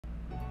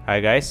Hi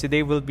guys,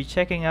 today we'll be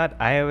checking out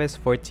iOS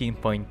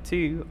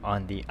 14.2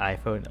 on the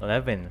iPhone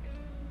 11.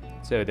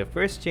 So the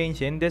first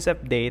change in this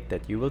update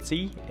that you will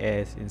see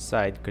is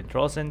inside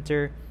Control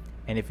Center,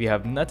 and if you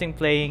have nothing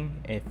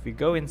playing, if we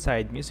go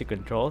inside Music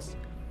Controls,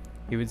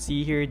 you would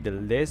see here the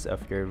list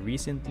of your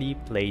recently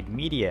played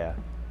media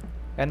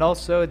and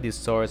also the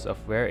source of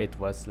where it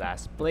was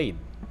last played.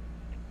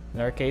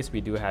 In our case,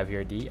 we do have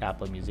here the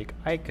Apple Music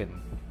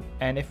icon,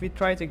 and if we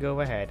try to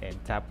go ahead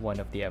and tap one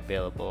of the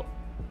available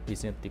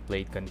recently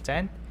played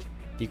content,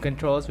 the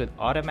controls would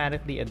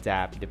automatically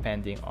adapt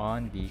depending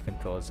on the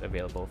controls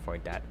available for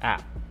that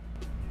app.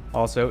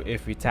 Also,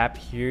 if we tap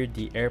here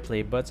the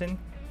AirPlay button,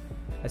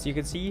 as you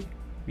can see,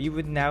 we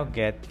would now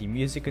get the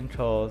music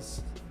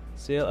controls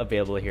still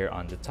available here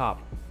on the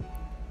top.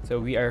 So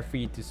we are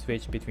free to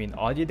switch between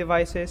audio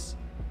devices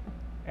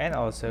and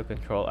also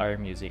control our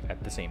music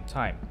at the same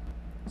time.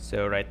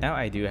 So right now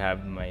I do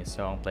have my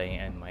song playing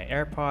in my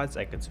AirPods.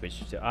 I could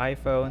switch to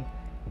iPhone,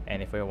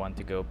 and if I want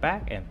to go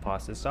back and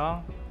pause the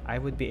song, I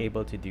would be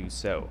able to do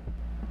so.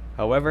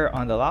 However,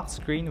 on the lock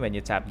screen, when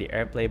you tap the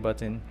AirPlay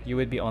button, you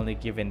would be only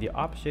given the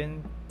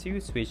option to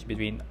switch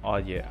between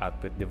audio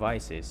output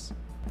devices.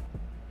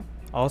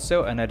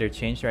 Also, another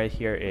change right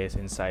here is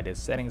inside the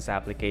settings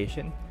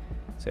application.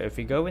 So if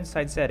we go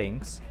inside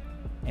settings,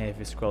 and if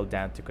we scroll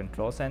down to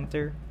Control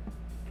Center,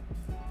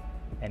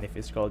 and if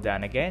you scroll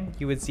down again,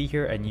 you would see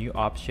here a new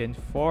option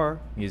for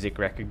music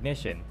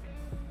recognition.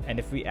 And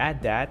if we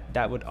add that,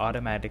 that would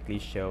automatically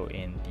show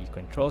in the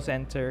Control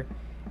Center.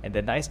 And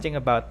the nice thing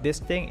about this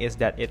thing is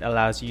that it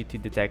allows you to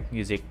detect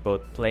music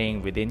both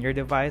playing within your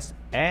device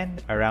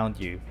and around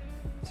you.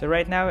 So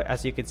right now,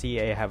 as you can see,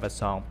 I have a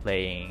song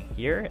playing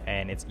here,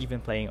 and it's even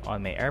playing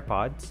on my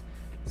AirPods.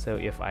 So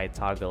if I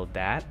toggle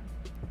that,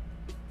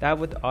 that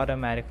would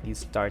automatically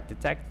start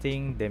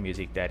detecting the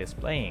music that is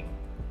playing.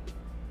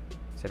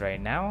 So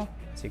right now,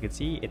 as you can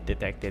see, it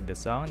detected the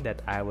song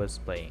that I was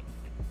playing.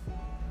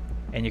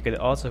 And you could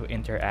also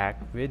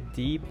interact with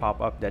the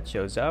pop-up that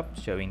shows up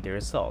showing the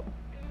result.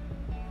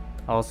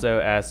 Also,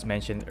 as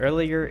mentioned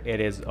earlier, it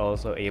is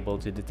also able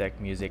to detect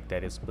music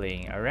that is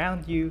playing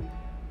around you.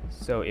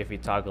 So if we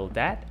toggle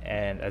that,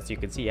 and as you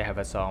can see, I have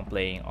a song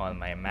playing on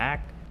my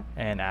Mac,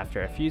 and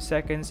after a few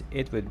seconds,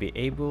 it would be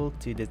able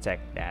to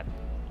detect that.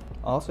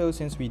 Also,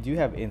 since we do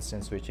have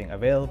instant switching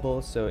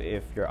available, so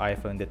if your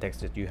iPhone detects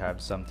that you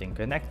have something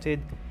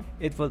connected,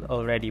 it will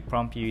already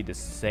prompt you the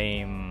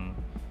same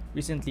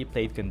recently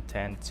played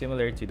content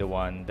similar to the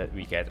one that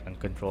we get on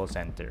Control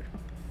Center,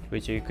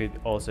 which you could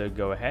also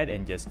go ahead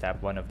and just tap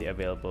one of the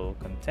available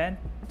content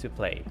to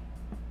play.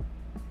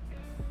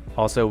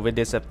 Also, with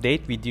this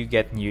update, we do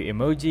get new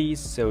emojis,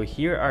 so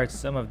here are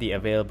some of the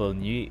available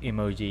new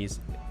emojis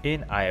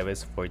in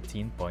iOS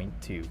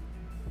 14.2.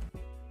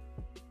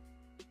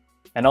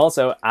 And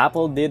also,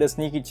 Apple did a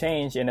sneaky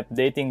change in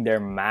updating their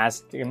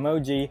masked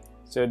emoji,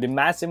 so the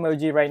masked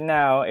emoji right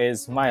now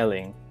is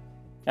smiling.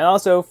 And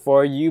also,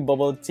 for you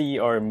bubble tea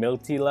or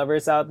milk tea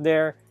lovers out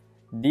there,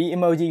 the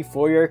emoji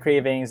for your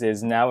cravings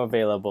is now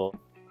available.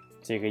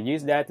 So you could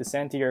use that to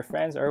send to your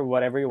friends or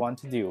whatever you want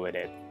to do with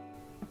it.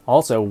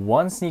 Also,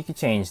 one sneaky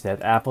change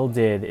that Apple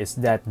did is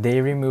that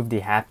they removed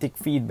the haptic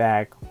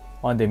feedback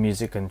on the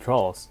music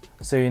controls.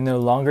 So you no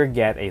longer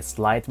get a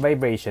slight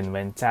vibration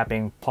when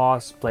tapping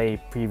pause, play,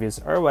 previous,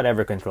 or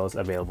whatever controls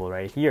available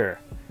right here.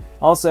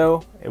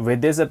 Also, with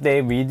this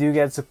update, we do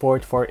get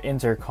support for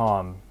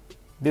intercom.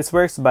 This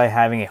works by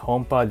having a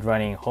HomePod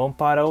running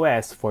HomePod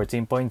OS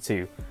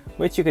 14.2,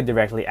 which you could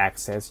directly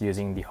access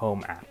using the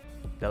Home app.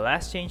 The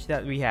last change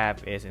that we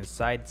have is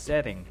inside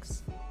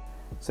settings.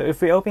 So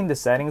if we open the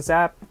settings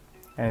app,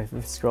 and if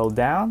we scroll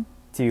down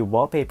to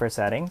wallpaper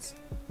settings,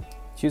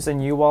 choose a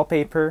new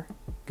wallpaper,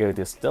 go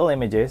to still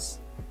images.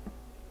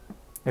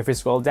 If we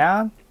scroll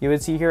down, you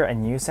would see here a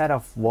new set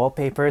of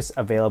wallpapers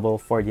available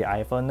for the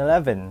iPhone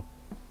 11.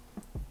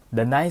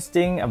 The nice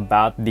thing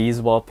about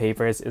these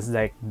wallpapers is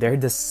that they're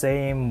the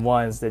same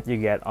ones that you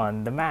get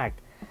on the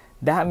Mac.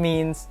 That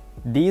means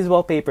these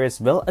wallpapers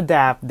will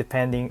adapt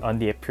depending on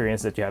the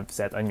appearance that you have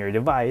set on your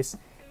device,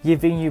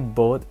 giving you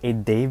both a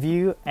day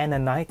view and a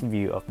night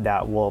view of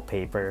that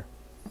wallpaper.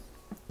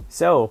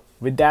 So,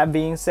 with that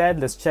being said,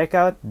 let's check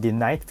out the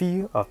night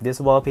view of this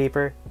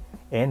wallpaper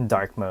in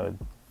dark mode.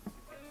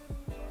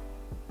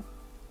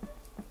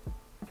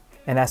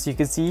 And as you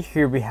can see,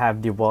 here we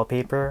have the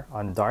wallpaper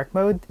on dark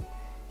mode,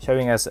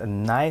 showing us a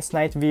nice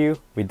night view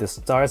with the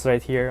stars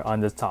right here on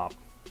the top.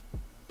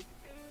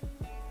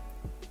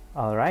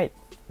 Alright,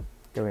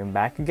 going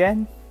back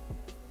again.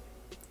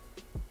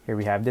 Here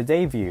we have the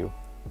day view.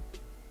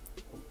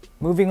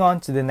 Moving on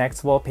to the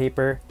next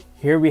wallpaper,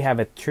 here we have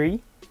a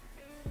tree.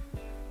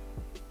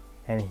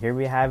 And here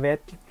we have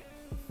it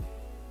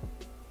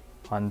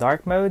on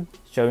dark mode,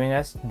 showing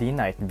us the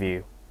night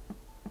view.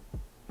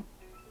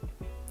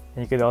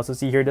 And you could also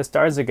see here the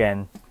stars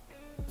again.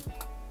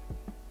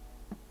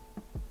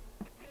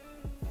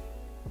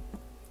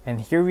 And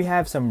here we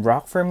have some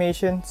rock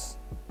formations.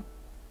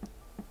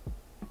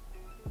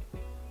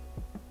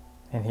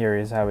 And here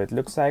is how it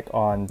looks like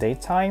on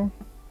daytime.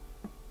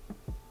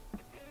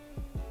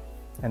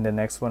 And the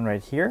next one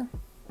right here.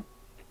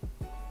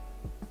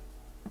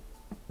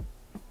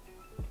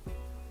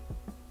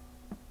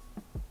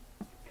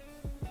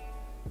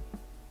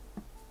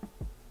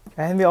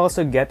 And we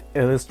also get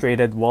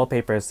illustrated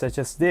wallpapers such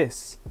as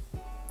this.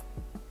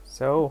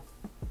 So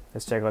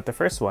let's check out the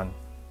first one.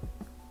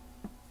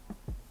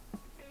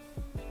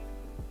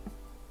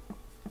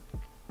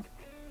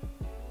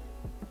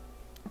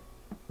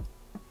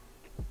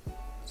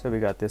 So we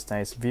got this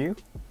nice view.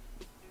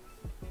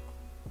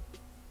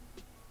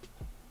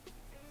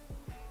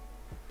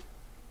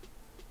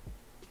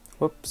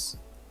 Whoops.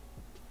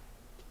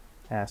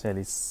 I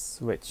accidentally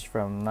switched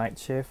from night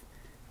shift.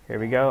 Here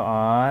we go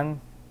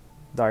on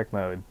dark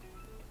mode.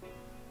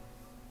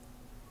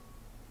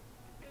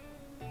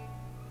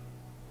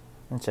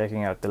 And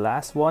checking out the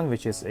last one,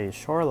 which is a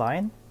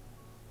shoreline.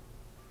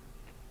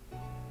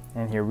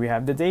 And here we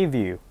have the day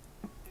view.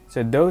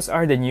 So those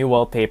are the new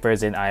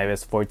wallpapers in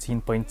iOS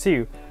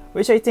 14.2,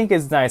 which I think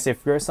is nice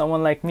if you're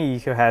someone like me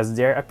who has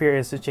their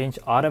appearance to change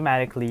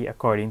automatically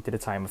according to the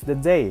time of the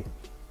day.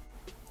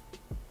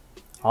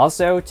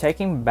 Also,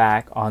 checking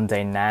back on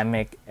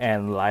dynamic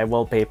and live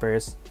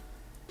wallpapers.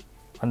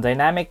 On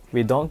dynamic,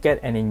 we don't get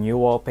any new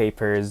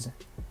wallpapers,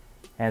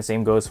 and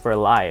same goes for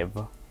live.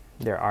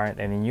 There aren't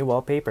any new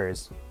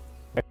wallpapers.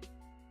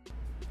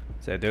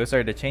 So those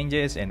are the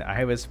changes in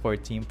iOS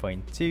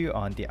 14.2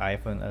 on the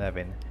iPhone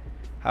 11.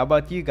 How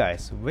about you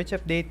guys? Which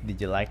update did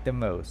you like the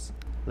most?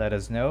 Let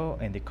us know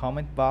in the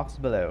comment box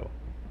below.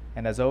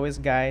 And as always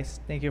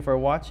guys, thank you for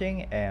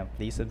watching and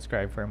please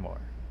subscribe for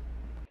more.